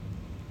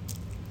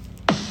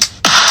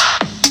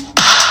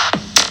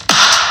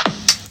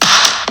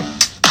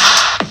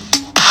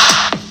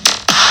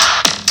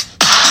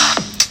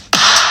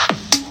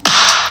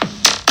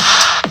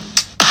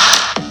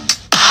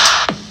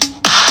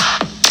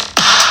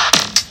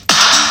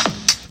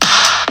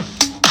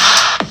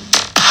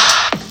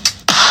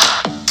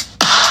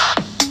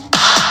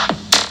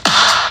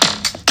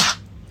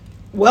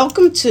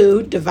Welcome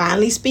to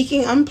Divinely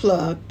Speaking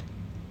Unplugged.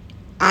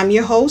 I'm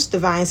your host,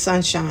 Divine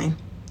Sunshine.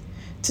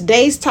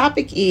 Today's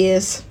topic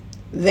is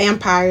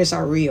vampires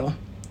are real.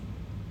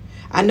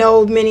 I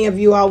know many of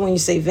you all, when you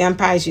say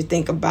vampires, you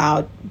think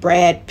about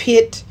Brad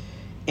Pitt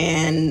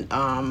and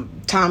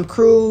Tom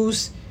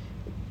Cruise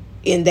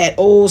in that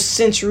old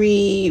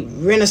century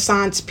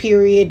Renaissance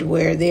period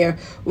where they're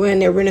wearing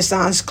their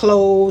Renaissance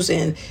clothes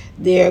and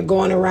they're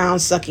going around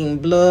sucking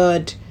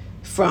blood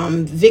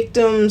from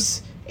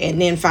victims and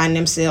then find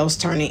themselves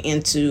turning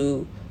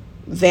into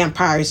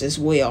vampires as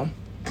well.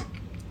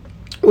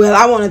 Well,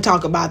 I want to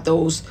talk about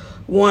those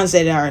ones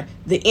that are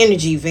the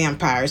energy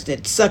vampires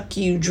that suck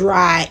you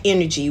dry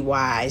energy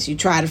wise. You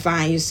try to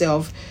find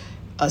yourself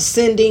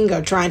ascending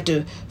or trying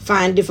to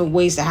find different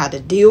ways to how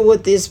to deal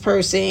with this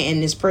person,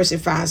 and this person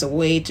finds a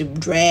way to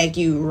drag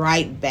you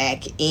right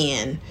back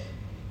in,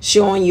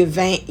 showing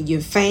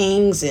your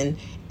fangs and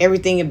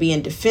everything, and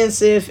being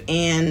defensive,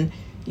 and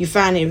you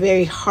find it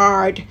very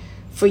hard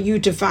for you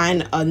to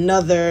find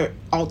another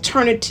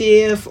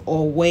alternative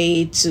or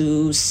way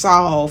to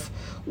solve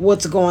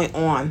what's going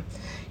on.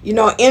 You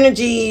know,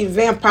 energy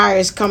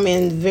vampires come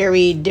in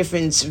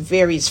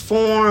various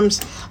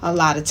forms. A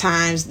lot of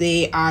times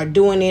they are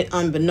doing it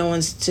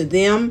unbeknownst to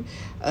them.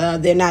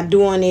 They're not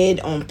doing it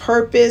on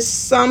purpose.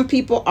 Some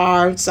people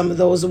are. Some of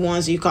those are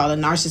ones you call a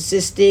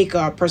narcissistic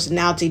or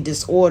personality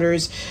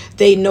disorders.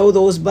 They know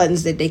those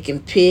buttons that they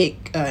can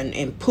pick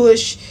and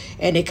push,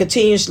 and they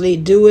continuously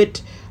do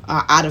it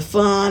out of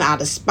fun,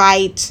 out of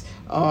spite,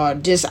 or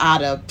just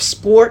out of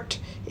sport,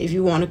 if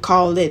you want to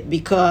call it,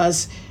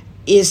 because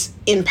it's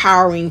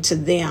empowering to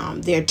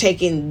them. They're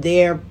taking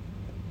their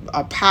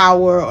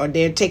power, or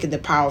they're taking the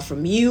power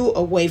from you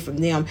away from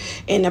them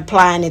and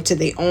applying it to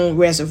their own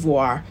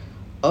reservoir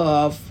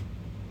of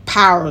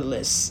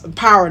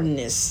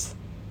powerlessness.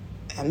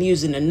 I'm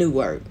using a new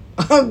word.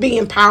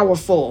 Being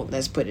powerful,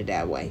 let's put it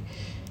that way.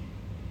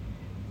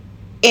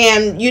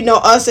 And, you know,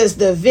 us as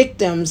the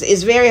victims,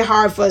 it's very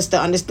hard for us to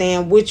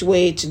understand which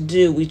way to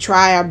do. We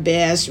try our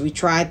best. We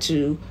try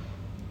to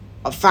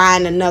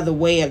find another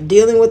way of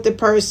dealing with the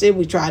person.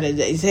 We try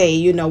to say,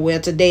 you know, well,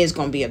 today is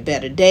going to be a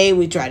better day.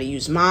 We try to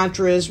use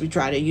mantras. We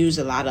try to use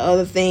a lot of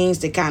other things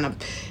to kind of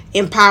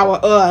empower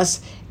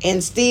us.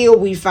 And still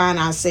we find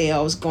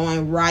ourselves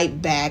going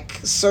right back,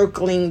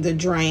 circling the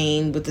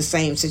drain with the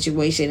same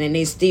situation. And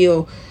they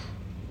still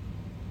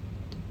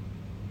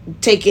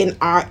taking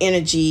our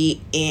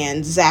energy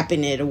and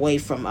zapping it away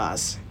from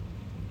us.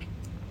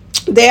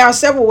 There are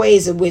several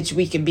ways in which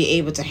we can be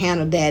able to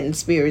handle that, and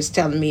Spirit's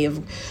telling me,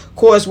 of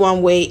course,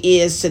 one way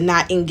is to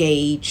not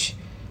engage,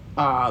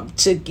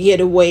 to get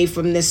away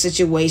from this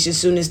situation. As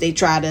soon as they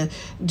try to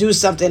do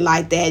something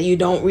like that, you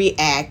don't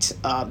react.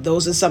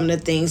 Those are some of the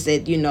things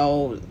that, you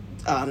know,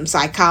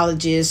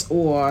 psychologists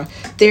or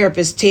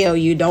therapists tell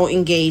you. Don't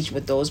engage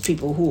with those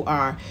people who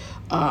are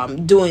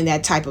doing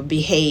that type of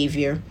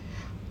behavior.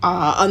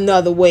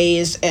 Another way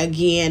is,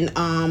 again,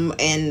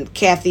 and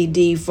Kathy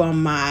D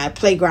from my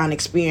playground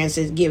experience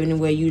is given,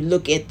 where you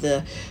look at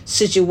the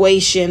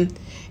situation,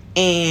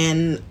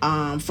 and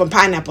from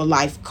Pineapple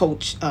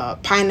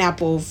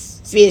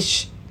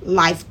Fish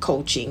Life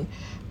Coaching,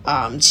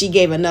 she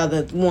gave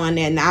another one,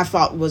 and I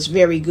thought was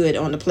very good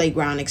on the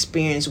playground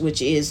experience,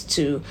 which is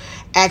to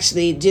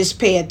actually just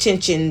pay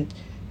attention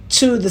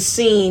to the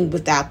scene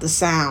without the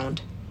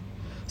sound.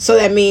 So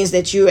that means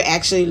that you're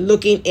actually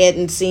looking at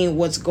and seeing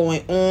what's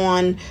going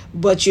on,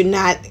 but you're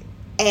not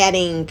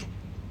adding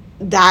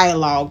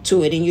dialogue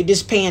to it, and you're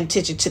just paying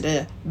attention to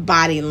the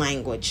body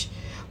language.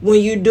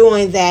 When you're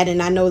doing that, and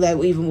I know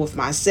that even with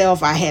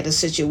myself, I had a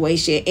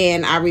situation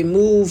and I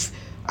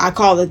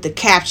call it the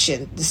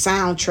caption, the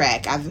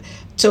soundtrack. I've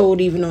told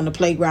even on the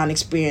playground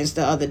experience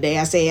the other day,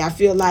 I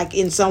feel like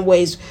in some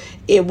ways,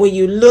 when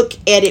you look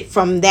at it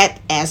from that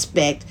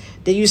aspect,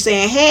 that you're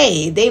saying,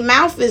 hey, their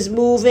mouth is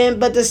moving,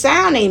 but the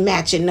sound ain't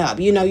matching up.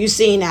 You know, I've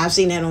seen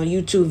that on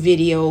YouTube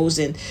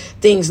videos and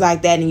things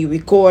like that, and you're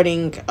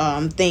recording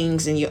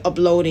things and you're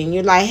uploading.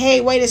 You're like,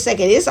 hey, wait a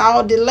second, it's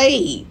all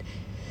delayed.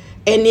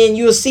 And then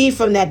you'll see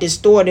from that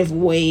distortive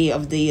way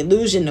of the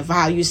illusion of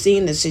how you're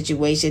seeing the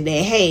situation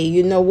that, hey,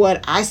 you know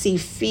what? I see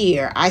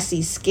fear. I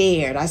see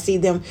scared. I see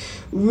them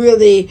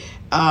really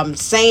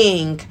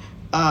saying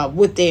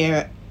with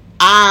their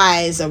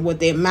eyes or with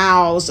their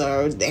mouths,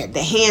 or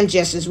the hand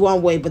gestures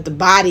one way, but the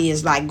body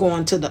is like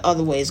going to the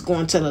other way. It's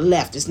going to the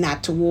left. It's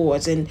not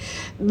towards. And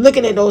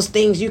looking at those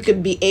things, you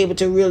could be able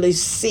to really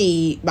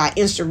see, by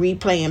instant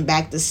replaying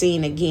back the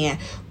scene again,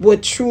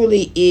 what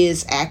truly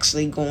is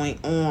actually going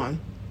on.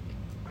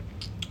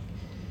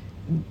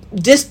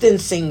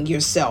 Distancing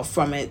yourself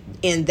from it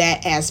in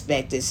that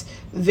aspect is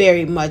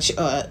very much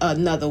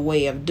another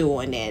way of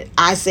doing it.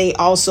 I say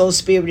also,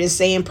 Spirit is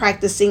saying,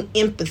 practicing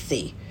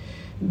empathy.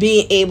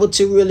 Being able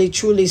to really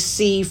truly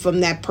see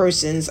from that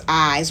person's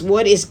eyes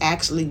what is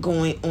actually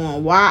going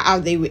on. Why are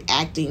they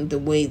reacting the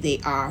way they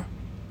are?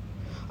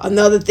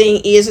 Another thing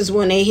is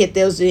when they hit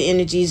those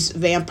energies,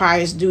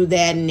 vampires do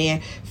that, and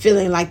they're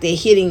feeling like they're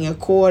hitting a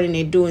chord and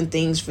they're doing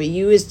things for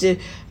you, is to,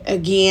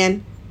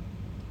 again,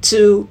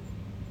 to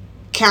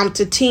count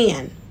to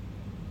 10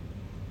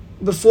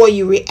 before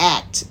you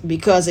react,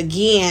 because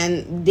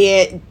again,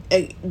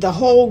 the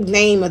whole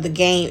name of the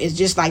game is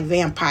just like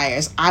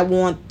vampires. I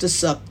want to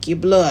suck your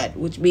blood,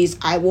 which means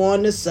I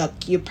want to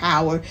suck your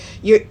power,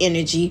 your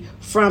energy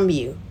from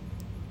you.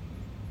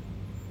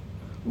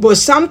 But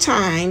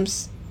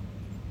sometimes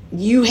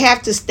you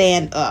have to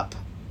stand up.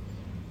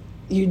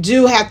 You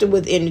do have to,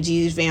 with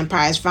energy, these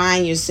vampires,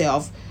 find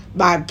yourself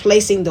by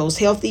placing those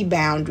healthy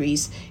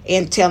boundaries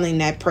and telling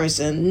that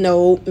person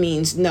no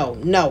means no.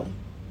 No.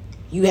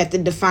 You have to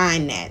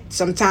define that.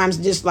 Sometimes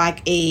just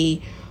like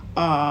a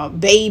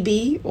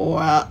baby or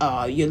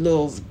your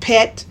little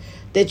pet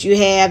that you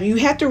have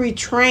to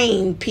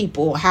retrain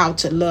people how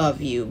to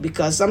love you,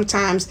 because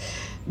sometimes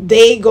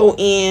they go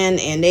in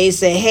and they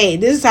say, hey,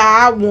 this is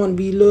how I want to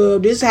be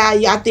loved. This is how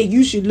y'all think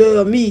you should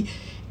love me.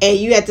 And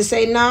you have to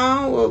say,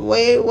 no,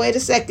 wait a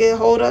second.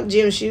 Hold up,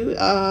 Jim Shoe.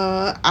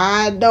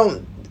 I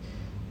don't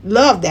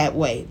love that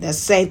way. That's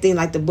the same thing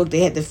like the book.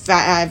 They had the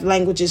 5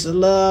 languages of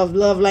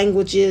love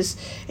languages,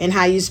 and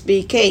how you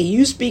speak. Hey,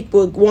 you speak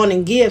with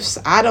wanting gifts.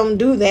 I don't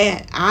do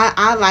that.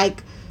 I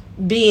like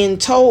being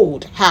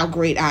told how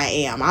great I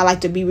am. I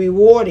like to be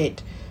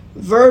rewarded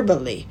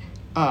verbally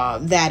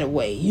that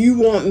way. You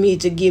want me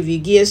to give you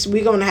gifts.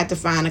 We're going to have to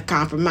find a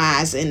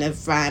compromise and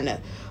find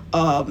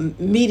a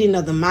meeting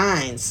of the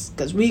minds,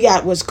 because we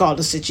got what's called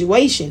a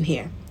situation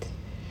here.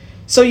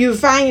 So you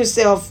find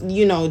yourself,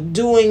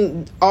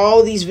 doing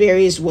all these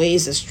various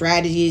ways of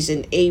strategies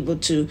and able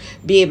to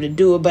be able to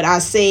do it. But I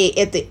say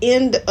at the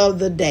end of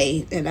the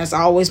day, and that's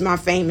always my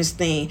famous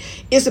thing,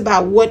 it's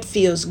about what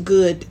feels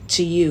good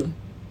to you.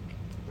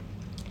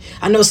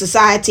 I know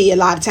society, a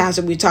lot of times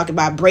when we talk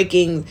about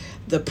breaking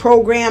the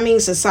programming,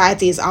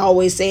 society is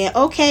always saying,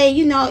 okay,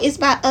 it's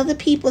about other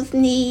people's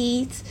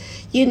needs.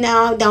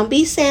 Don't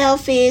be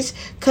selfish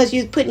because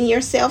you're putting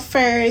yourself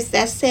first.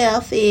 That's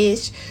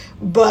selfish.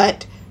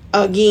 But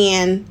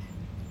again,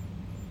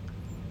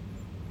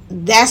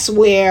 that's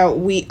where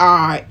we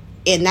are,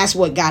 and that's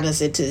what got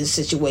us into this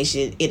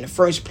situation in the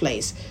first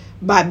place,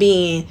 by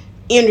being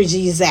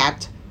energy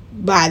zapped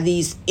by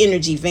these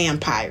energy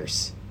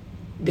vampires,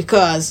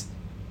 because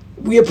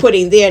we're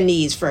putting their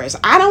needs first.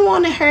 I don't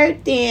want to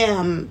hurt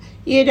them,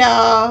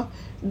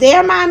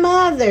 they're my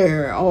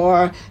mother,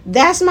 or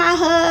that's my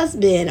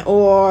husband,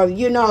 or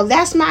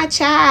that's my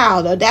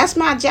child, or that's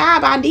my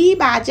job. I need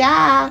my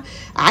job.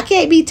 I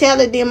can't be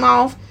telling them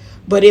off.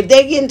 But if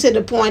they get to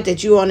the point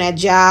that you're on that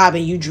job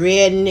and you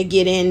dreading to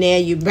get in there,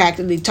 you're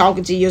practically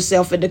talking to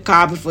yourself in the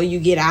car before you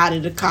get out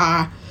of the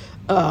car.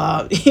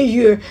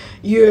 You're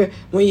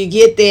when you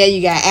get there,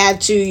 you got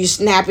attitude, you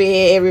snappy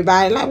at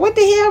everybody, like, what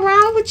the hell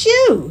wrong with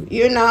you?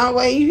 Well,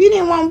 if you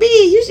didn't want to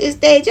be, you should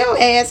stay your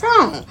ass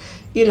home.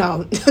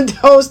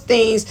 Those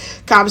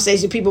things,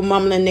 conversation, people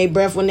mumbling their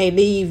breath when they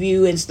leave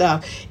you and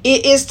stuff.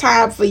 It is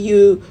time for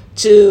you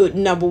to,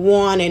 number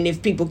one, and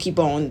if people keep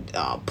on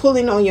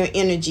pulling on your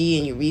energy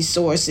and your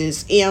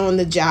resources on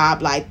the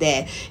job like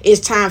that,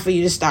 it's time for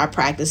you to start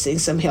practicing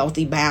some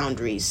healthy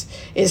boundaries.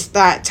 It's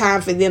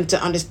time for them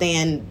to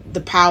understand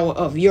the power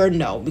of your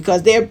no,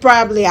 because they're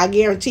probably, I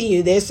guarantee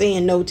you, they're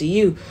saying no to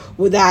you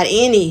without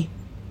any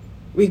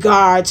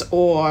regards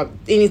or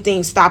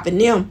anything stopping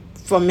them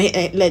from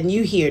letting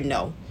you hear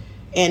no.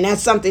 And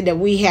that's something that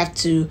we have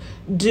to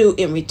do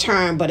in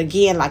return. But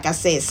again, like I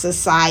said,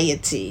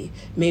 society,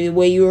 maybe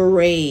where you were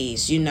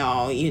raised,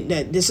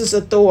 this is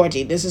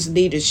authority, this is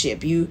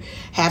leadership. You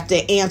have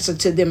to answer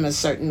to them a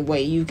certain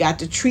way. You got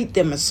to treat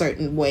them a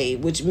certain way,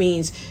 which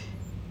means,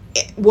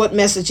 what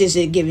message is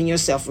it giving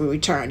yourself in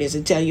return? Is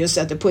it telling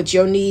yourself to put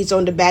your needs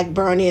on the back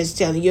burner? Is it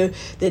telling you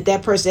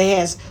that person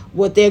has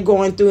what they're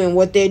going through and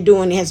what they're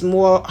doing has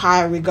more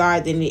higher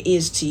regard than it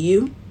is to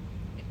you?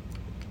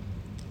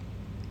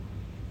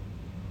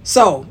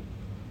 So,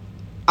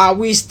 are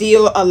we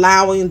still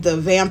allowing the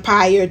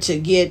vampire to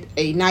get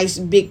a nice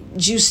big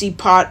juicy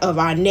part of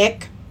our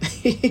neck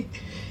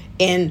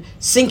and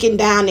sinking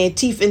down their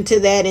teeth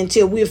into that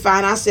until we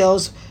find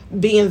ourselves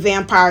being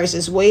vampires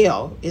as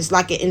well? It's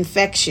like an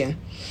infection.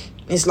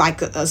 It's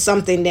like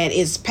something that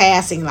is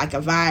passing like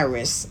a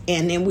virus.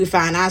 And then we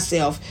find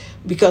ourselves,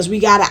 because we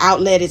got to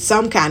outlet it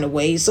some kind of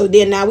way. So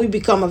then now we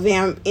become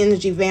a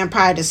energy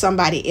vampire to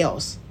somebody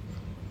else.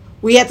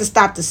 We have to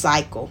stop the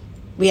cycle.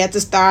 We have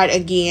to start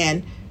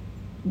again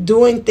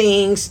doing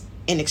things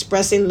and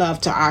expressing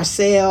love to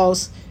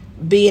ourselves,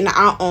 being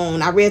our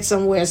own. I read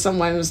somewhere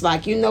someone was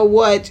like, you know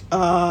what?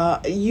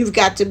 You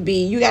got to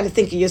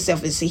think of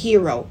yourself as a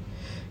hero.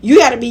 You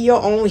got to be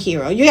your own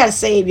hero. You got to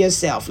save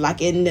yourself.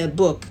 Like in the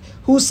book,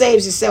 who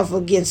saves yourself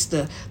against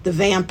the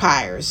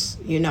vampires?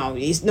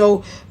 It's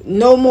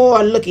no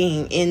more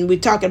looking, and we're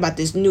talking about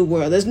this new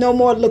world. There's no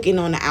more looking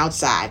on the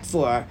outside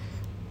for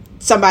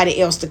somebody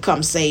else to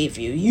come save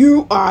you.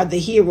 You are the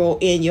hero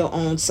in your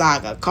own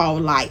saga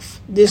called life,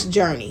 this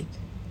journey.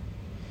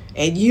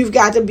 And you've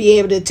got to be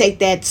able to take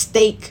that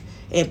stake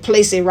and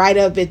place it right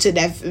up into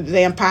that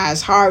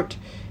vampire's heart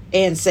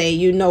and say,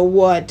 you know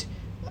what?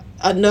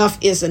 Enough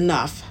is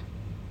enough.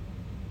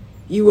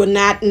 You will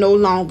not no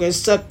longer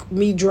suck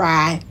me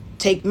dry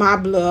take my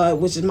blood,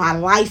 which is my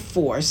life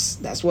force,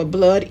 that's what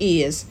blood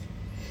is,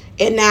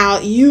 and now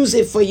use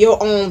it for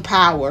your own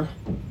power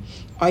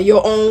or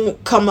your own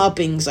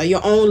comeuppings or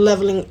your own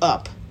leveling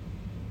up.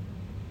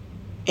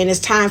 And it's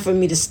time for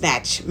me to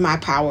snatch my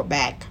power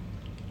back.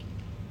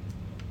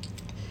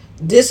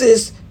 This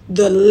is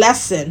the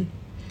lesson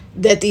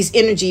that these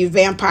energy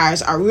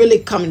vampires are really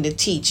coming to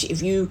teach.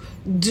 If you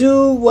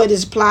do what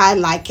is applied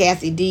like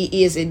Kathy D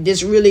is, and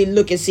just really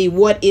look and see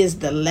what is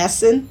the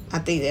lesson. I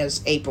think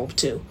there's April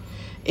too.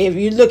 If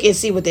you look and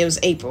see what there was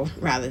April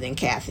rather than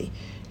Kathy.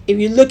 If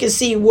you look and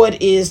see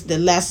what is the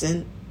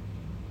lesson,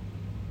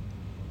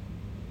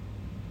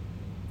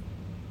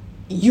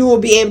 you will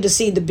be able to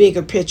see the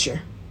bigger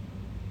picture.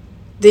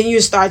 Then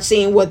you start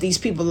seeing what these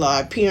people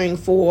are appearing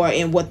for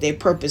and what their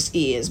purpose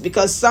is.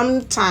 Because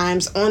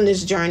sometimes on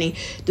this journey,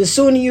 the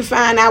sooner you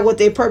find out what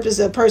their purpose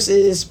of a person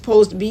is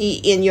supposed to be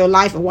in your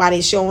life and why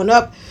they're showing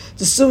up,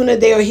 the sooner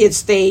they'll hit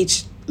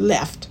stage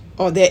left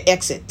or their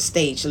exit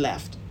stage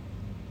left.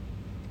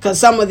 Because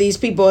some of these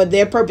people,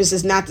 their purpose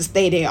is not to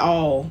stay there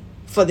all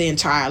for the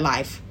entire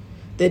life.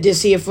 They're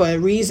just here for a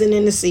reason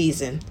and a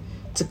season,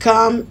 to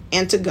come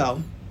and to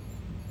go.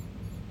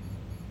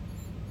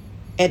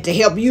 And to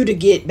help you to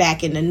get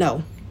back in the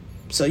know,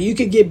 so you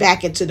can get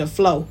back into the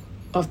flow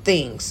of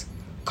things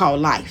called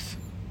life.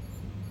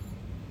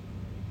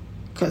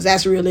 Because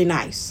that's really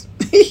nice.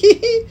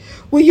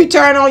 When you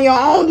turn on your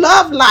own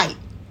love light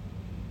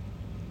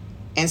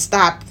and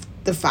stop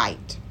the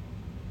fight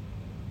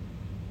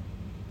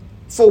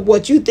for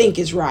what you think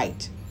is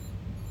right.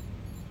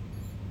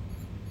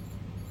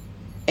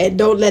 And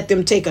don't let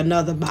them take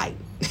another bite.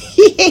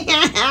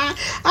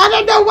 I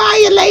don't know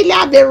why lately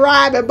I've been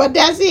rhyming, but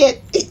that's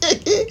it.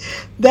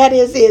 That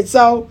is it.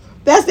 So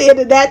that's the end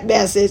of that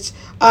message.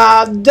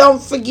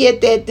 Don't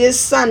forget that this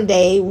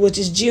Sunday, which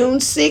is June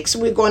 6th,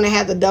 we're going to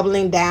have the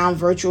Doubling Down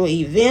virtual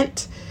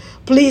event.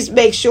 Please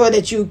make sure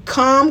that you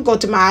come. Go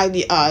to my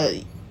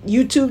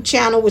YouTube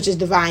channel, which is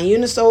Divine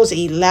Unisouls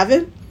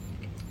 11.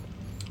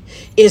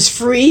 It's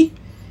free.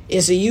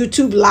 It's a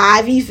YouTube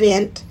live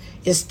event.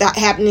 It's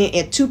happening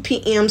at 2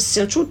 p.m.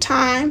 Central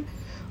Time,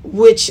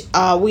 which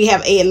we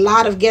have a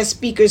lot of guest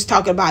speakers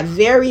talking about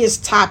various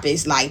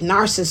topics like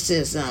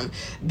narcissism,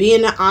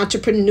 being an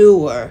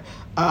entrepreneur,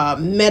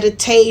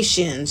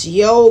 meditations,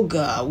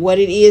 yoga, what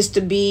it is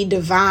to be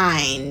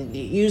divine,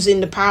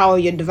 using the power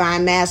of your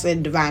divine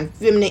masculine, divine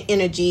feminine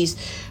energies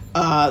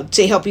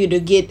to help you to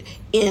get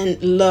in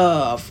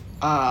love.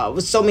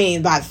 With so many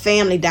about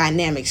family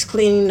dynamics,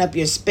 cleaning up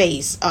your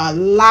space, a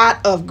lot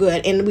of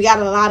good, and we got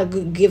a lot of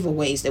good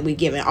giveaways that we're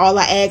giving. All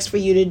I ask for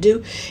you to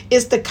do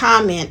is to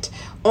comment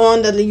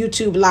on the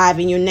YouTube live,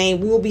 and your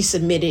name will be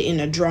submitted in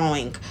a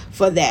drawing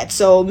for that.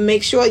 So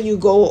make sure you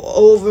go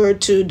over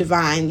to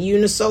Divine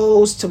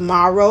Unisouls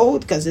tomorrow,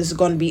 because this is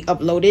going to be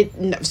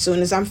uploaded as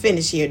soon as I'm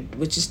finished here,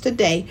 which is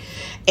today,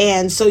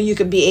 and so you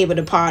can be able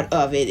to part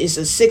of it. It's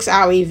a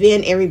 6-hour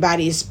event.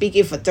 Everybody is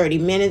speaking for 30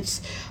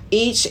 minutes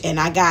each, and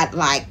I got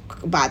like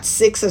about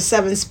 6 or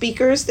 7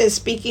 speakers that's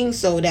speaking,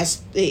 so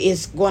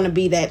it's going to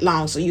be that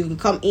long. So you can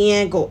come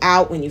in, go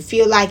out when you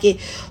feel like it,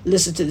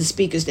 listen to the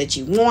speakers that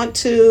you want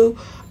to.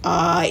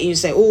 You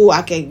say, oh,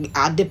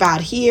 I'll dip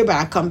out here, but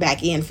I come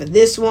back in for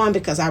this one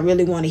because I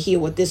really want to hear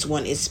what this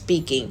one is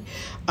speaking.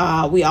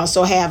 We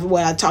also have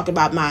what I talk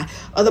about my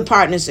other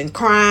partners in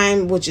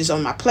crime, which is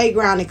on my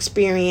playground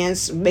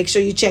experience. Make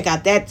sure you check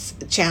out that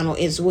channel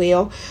as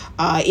well.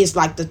 It's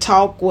like the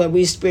talk where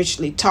we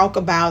spiritually talk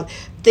about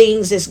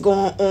things that's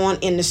going on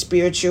in the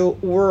spiritual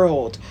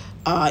world.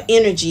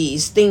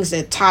 Energies, things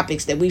that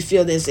topics that we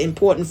feel that's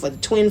important for the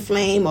twin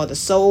flame or the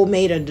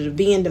soulmate or the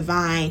being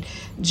divine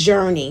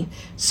journey.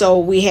 So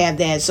we have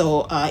that.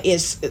 So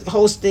it's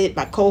hosted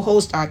by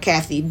co-host our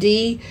Kathy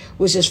D,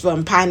 which is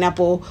from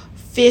Pineapple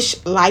Fish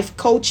Life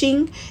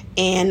Coaching,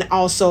 and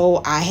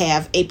also I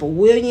have April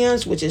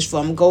Williams, which is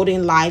from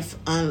Golden Life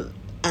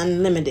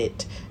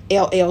Unlimited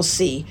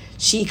LLC.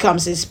 She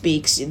comes and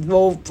speaks.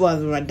 Both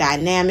for a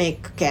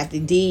dynamic. Kathy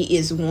D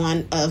is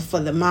one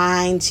for the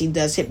mind. She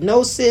does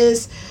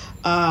hypnosis,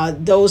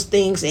 those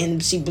things,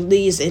 and she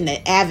believes in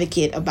the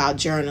advocate about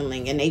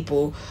journaling. And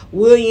April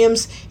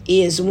Williams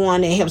is one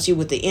that helps you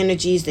with the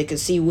energies, that can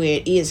see where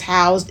it is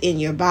housed in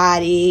your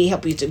body,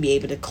 help you to be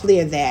able to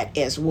clear that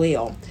as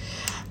well.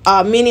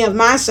 Many of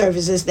my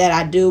services that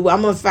I do,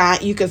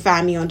 you can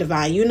find me on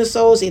Divine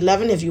Unisouls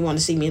 11 if you want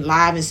to see me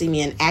live and see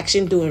me in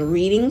action doing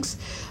readings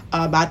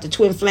about the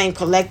Twin Flame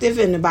Collective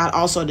and about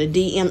also the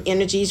DM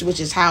energies, which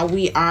is how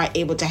we are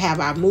able to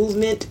have our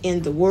movement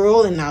in the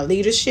world and our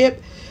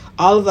leadership.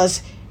 All of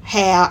us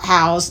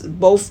house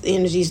both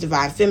energies,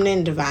 divine feminine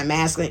and divine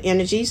masculine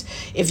energies.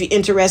 If you're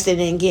interested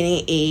in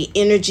getting a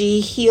energy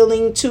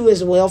healing too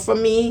as well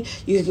from me,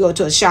 you can go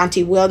to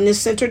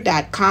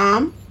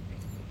AshantiWellnessCenter.com.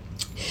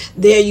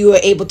 There you are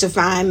able to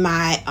find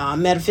my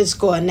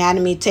metaphysical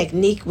anatomy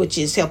technique, which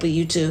is helping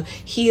you to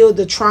heal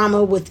the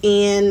trauma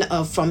within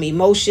from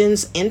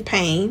emotions and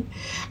pain.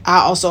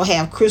 I also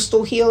have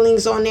crystal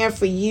healings on there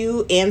for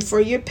you and for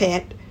your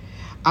pet.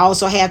 I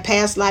also have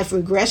past life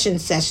regression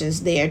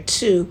sessions there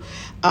too,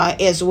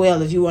 as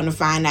well, if you want to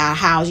find out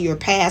how your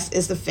past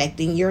is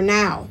affecting your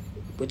now,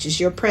 which is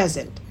your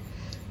present.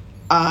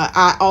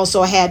 I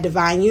also had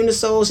Divine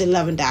Unisouls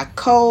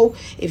 11.co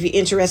if you're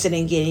interested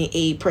in getting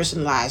a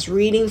personalized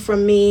reading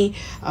from me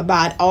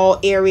about all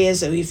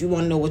areas. Or if you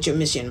want to know what your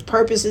mission and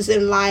purpose is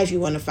in life, you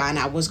want to find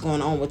out what's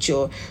going on with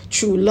your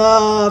true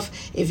love,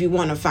 if you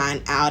want to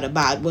find out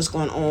about what's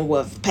going on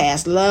with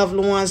past loved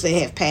ones that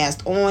have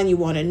passed on, you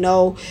want to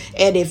know.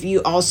 And if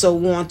you also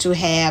want to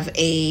have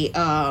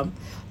a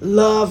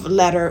love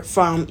letter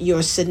from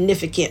your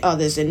significant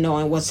others and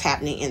knowing what's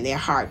happening in their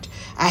heart,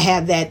 I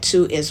have that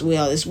too, as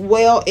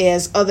well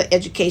as other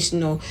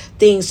educational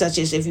things, such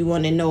as if you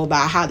want to know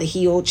about how to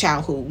heal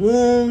childhood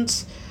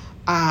wounds.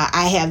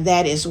 I have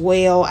that as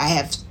well. I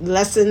have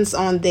lessons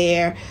on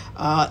there,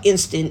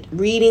 instant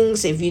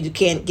readings. If you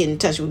can't get in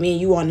touch with me and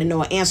you want to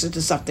know an answer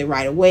to something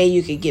right away,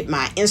 you can get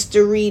my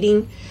Insta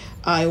reading.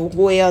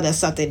 Well, that's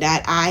something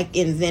that I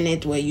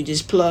invented, where you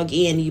just plug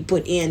in, you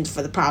put in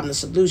for the problem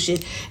solution,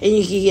 and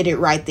you can get it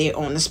right there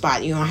on the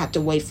spot. You don't have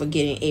to wait for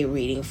getting a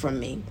reading from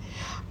me.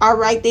 All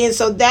right then,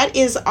 so that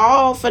is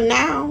all for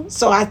now.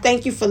 So I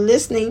thank you for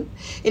listening.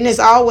 And as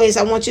always,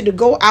 I want you to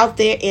go out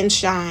there and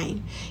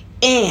shine.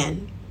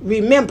 And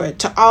remember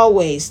to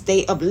always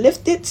stay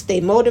uplifted,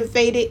 stay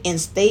motivated, and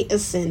stay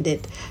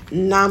ascended.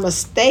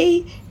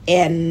 Namaste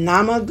and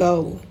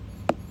Namago.